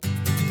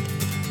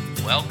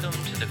Welcome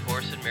to the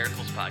Course in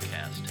Miracles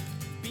podcast.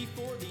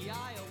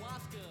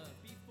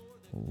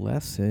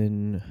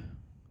 Lesson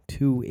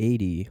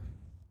 280.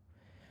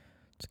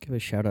 Let's give a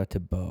shout out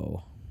to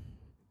Bo.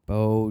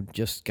 Bo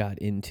just got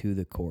into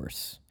the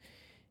course.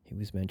 He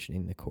was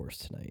mentioning the course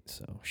tonight,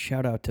 so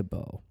shout out to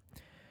Bo.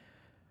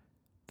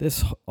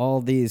 These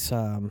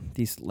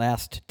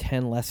last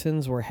 10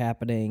 lessons were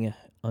happening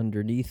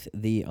underneath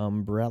the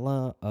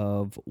umbrella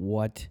of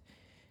what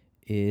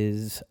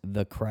is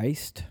the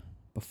Christ.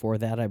 Before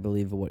that, I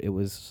believe what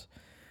is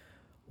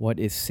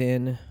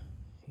sin,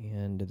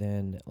 and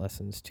then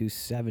lessons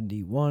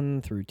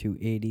 271 through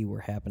 280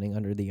 were happening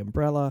under the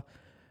umbrella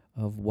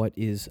of what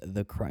is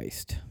the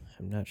Christ.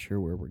 I'm not sure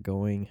where we're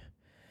going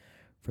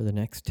for the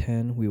next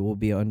 10. We will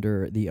be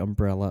under the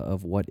umbrella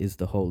of what is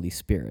the Holy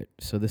Spirit.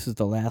 So this is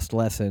the last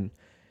lesson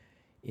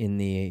in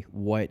the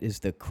what is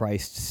the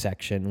Christ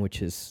section,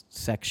 which is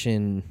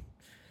section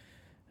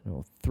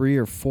 3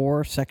 or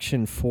 4,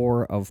 section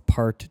 4 of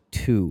part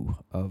 2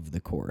 of the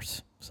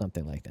course,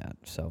 something like that.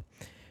 So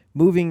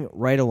moving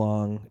right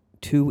along,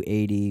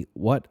 280,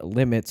 what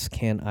limits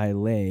can I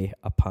lay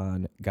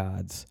upon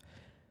God's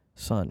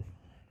Son?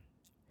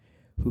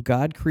 Who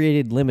God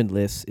created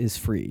limitless is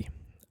free.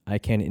 I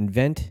can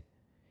invent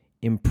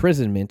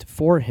imprisonment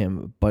for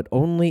him, but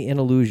only in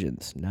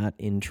illusions, not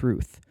in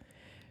truth.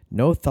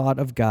 No thought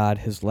of God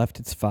has left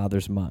its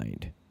Father's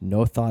mind.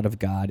 No thought of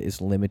God is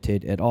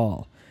limited at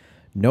all.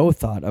 No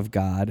thought of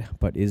God,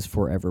 but is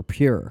forever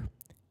pure.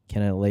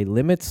 Can I lay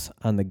limits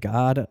on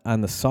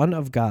the Son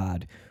of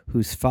God,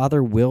 whose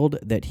Father willed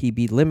that he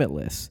be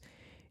limitless,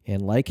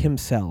 and like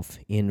himself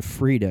in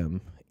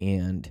freedom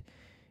and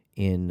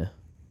in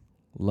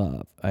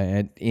love,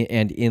 and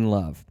in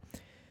love?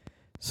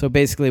 So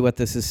basically what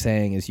this is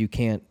saying is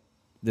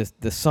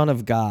the Son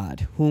of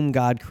God, whom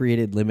God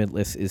created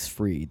limitless, is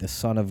free. The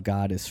Son of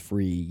God is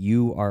free.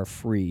 You are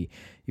free.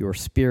 Your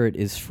spirit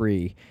is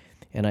free.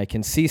 And I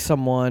can see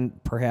someone,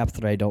 perhaps,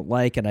 that I don't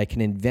like, and I can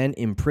invent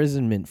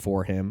imprisonment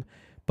for him,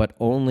 but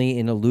only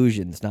in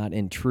illusions, not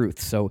in truth.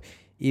 So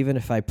even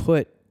if I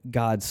put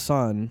God's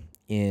Son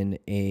in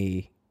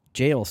a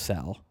jail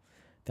cell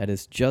that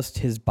is just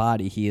his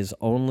body, he is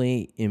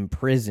only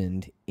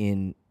imprisoned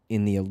in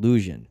the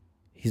illusion.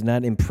 He's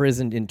not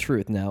imprisoned in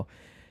truth. Now,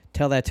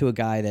 tell that to a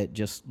guy that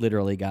just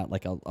literally got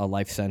like a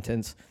life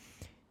sentence.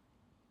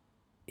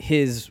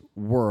 His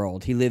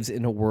world, he lives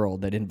in a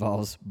world that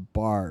involves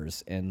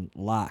bars and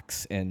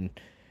locks and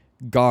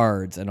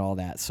guards and all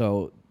that.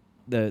 So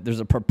there's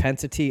a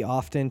propensity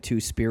often to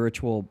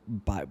spiritually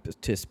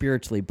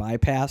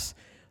bypass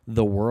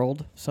the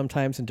world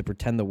sometimes and to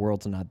pretend the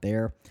world's not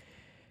there.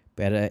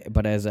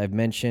 But as I've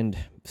mentioned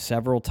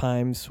several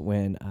times,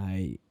 when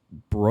I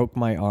broke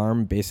my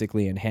arm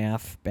basically in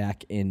half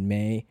back in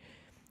May,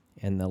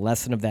 and the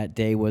lesson of that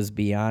day was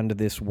beyond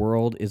this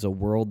world is a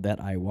world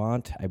that I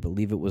want. I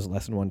believe it was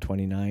lesson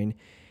 129.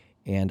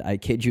 And I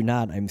kid you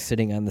not, I'm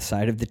sitting on the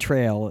side of the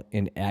trail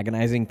in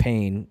agonizing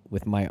pain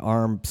with my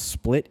arm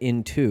split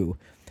in two.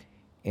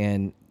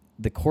 And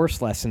the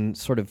course lesson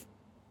sort of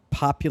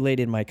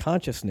populated my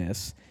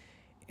consciousness,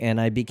 and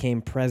I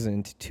became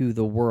present to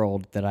the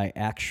world that I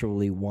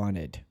actually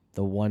wanted,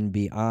 the one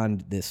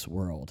beyond this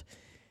world.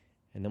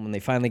 And then when they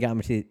finally got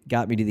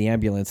me to the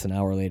ambulance an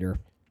hour later,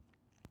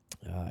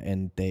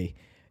 and they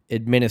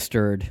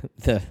administered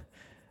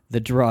the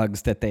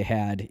drugs that they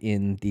had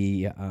in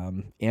the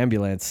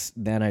ambulance,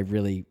 then I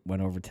really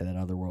went over to that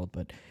other world.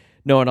 But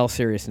no, in all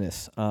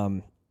seriousness, the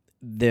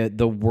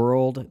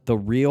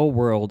real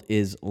world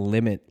is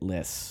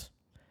limitless.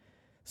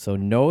 So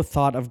no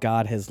thought of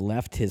God has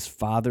left his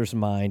Father's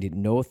mind.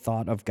 No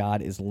thought of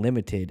God is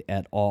limited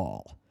at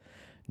all.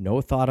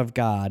 No thought of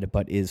God,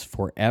 but is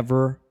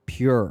forever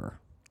pure.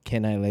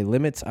 Can I lay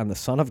limits on the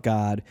Son of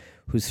God,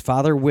 whose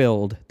Father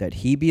willed that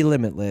he be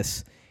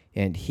limitless,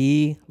 and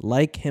he,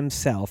 like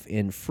himself,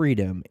 in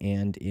freedom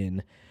and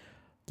in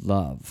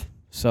love?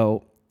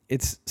 So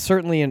it's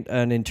certainly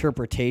an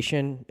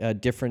interpretation, a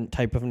different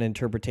type of an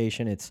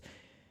interpretation. It's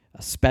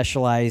a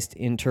specialized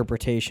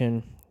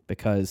interpretation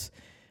because,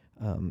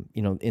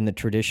 in the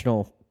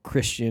traditional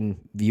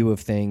Christian view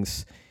of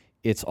things,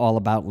 it's all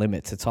about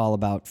limits. It's all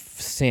about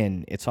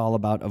sin. It's all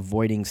about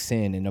avoiding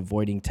sin and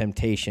avoiding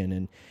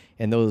temptation,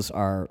 and those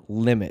are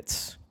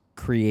limits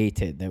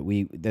created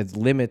that's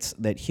limits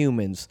that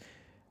humans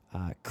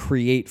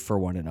create for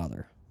one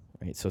another,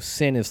 right? So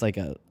sin is like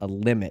a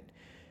limit.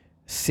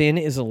 Sin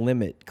is a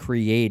limit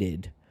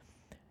created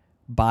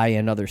by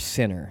another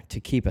sinner to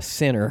keep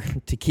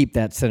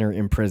that sinner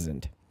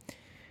imprisoned.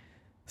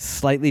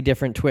 Slightly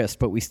different twist,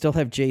 but we still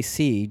have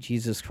JC,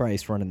 Jesus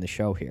Christ, running the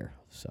show here.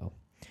 So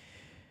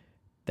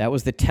that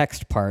was the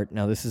text part.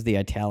 Now this is the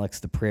italics,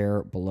 the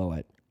prayer below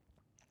it.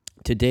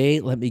 Today,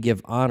 let me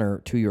give honor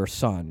to your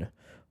Son,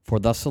 for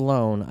thus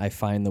alone I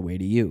find the way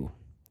to you.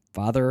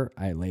 Father,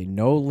 I lay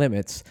no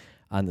limits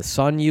on the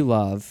Son you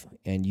love,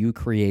 and you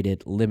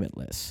created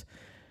limitless.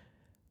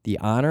 The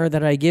honor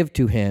that I give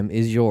to him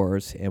is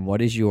yours, and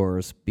what is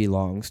yours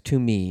belongs to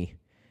me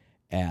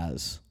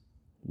as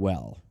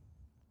well.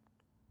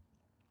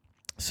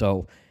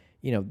 So,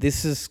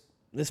 this is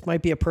this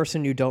might be a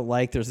person you don't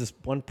like. There's this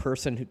one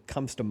person who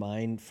comes to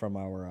mind from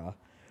our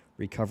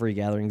recovery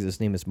gatherings. His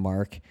name is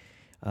Mark.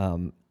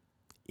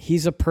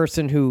 He's a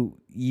person who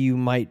you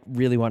might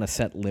really want to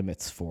set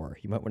limits for.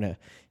 You might want to,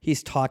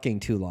 he's talking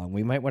too long.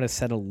 We might want to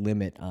set a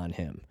limit on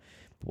him.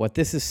 What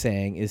this is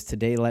saying is,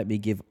 today let me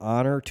give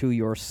honor to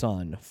your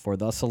son, for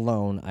thus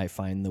alone I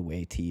find the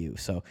way to you.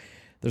 So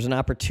there's an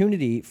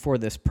opportunity for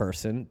this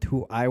person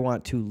who I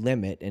want to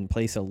limit and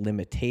place a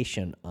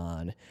limitation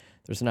on.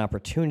 There's an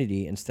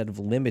opportunity, instead of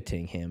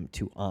limiting him,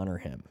 to honor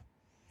him.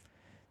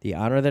 The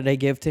honor that I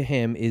give to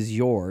him is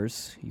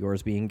yours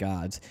being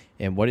God's,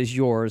 and what is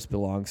yours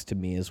belongs to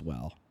me as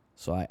well.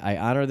 So I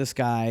honor this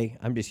guy.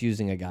 I'm just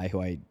using a guy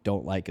who I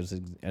don't like as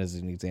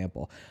an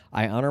example.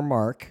 I honor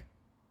Mark,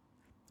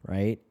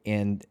 right?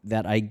 And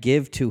that I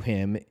give to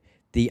him,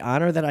 the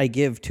honor that I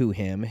give to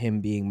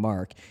him being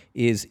Mark,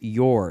 is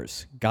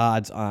yours,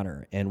 God's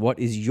honor. And what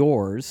is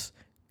yours,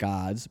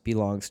 God's,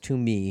 belongs to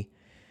me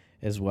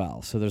as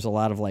well. So there's a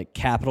lot of like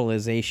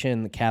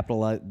capitalization,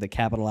 the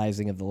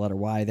capitalizing of the letter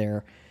Y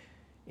there,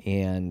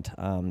 and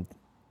a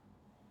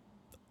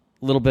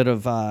little bit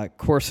of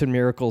Course in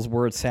Miracles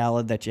word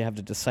salad that you have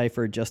to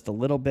decipher just a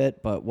little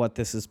bit. But what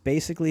this is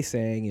basically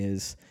saying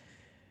is,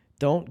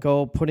 don't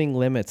go putting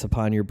limits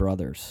upon your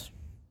brothers.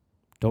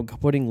 Don't go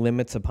putting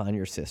limits upon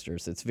your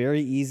sisters. It's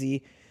very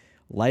easy.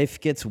 Life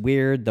gets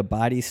weird. The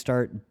bodies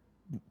start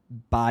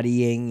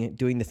bodying,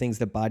 doing the things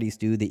that bodies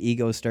do. The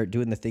egos start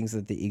doing the things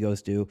that the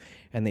egos do,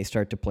 and they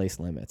start to place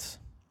limits.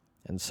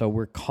 And so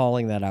we're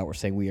calling that out. We're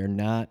saying we are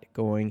not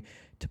going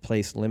to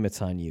place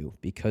limits on you,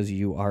 because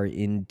you are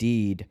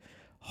indeed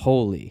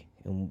holy.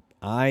 And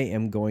I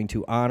am going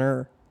to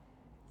honor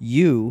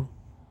you,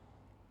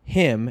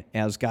 him,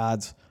 as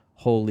God's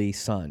holy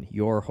son,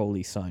 your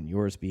holy son,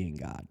 yours being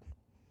God.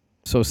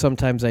 So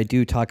sometimes I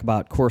do talk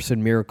about Course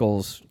in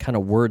Miracles kind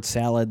of word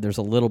salad. There's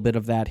a little bit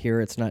of that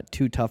here. It's not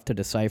too tough to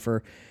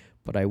decipher,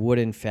 but I would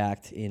in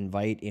fact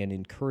invite and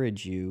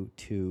encourage you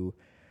to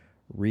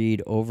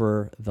read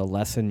over the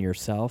lesson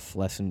yourself,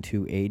 lesson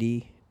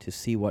 280, to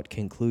see what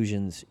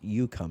conclusions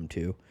you come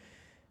to.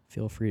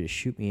 Feel free to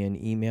shoot me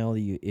an email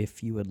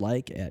if you would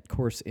like at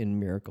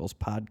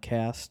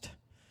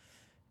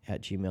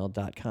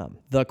CourseInMiraclesPodcast@gmail.com.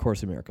 The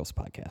Course in Miracles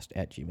Podcast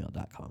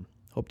 @gmail.com.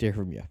 Hope to hear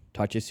from you.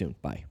 Talk to you soon.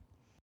 Bye.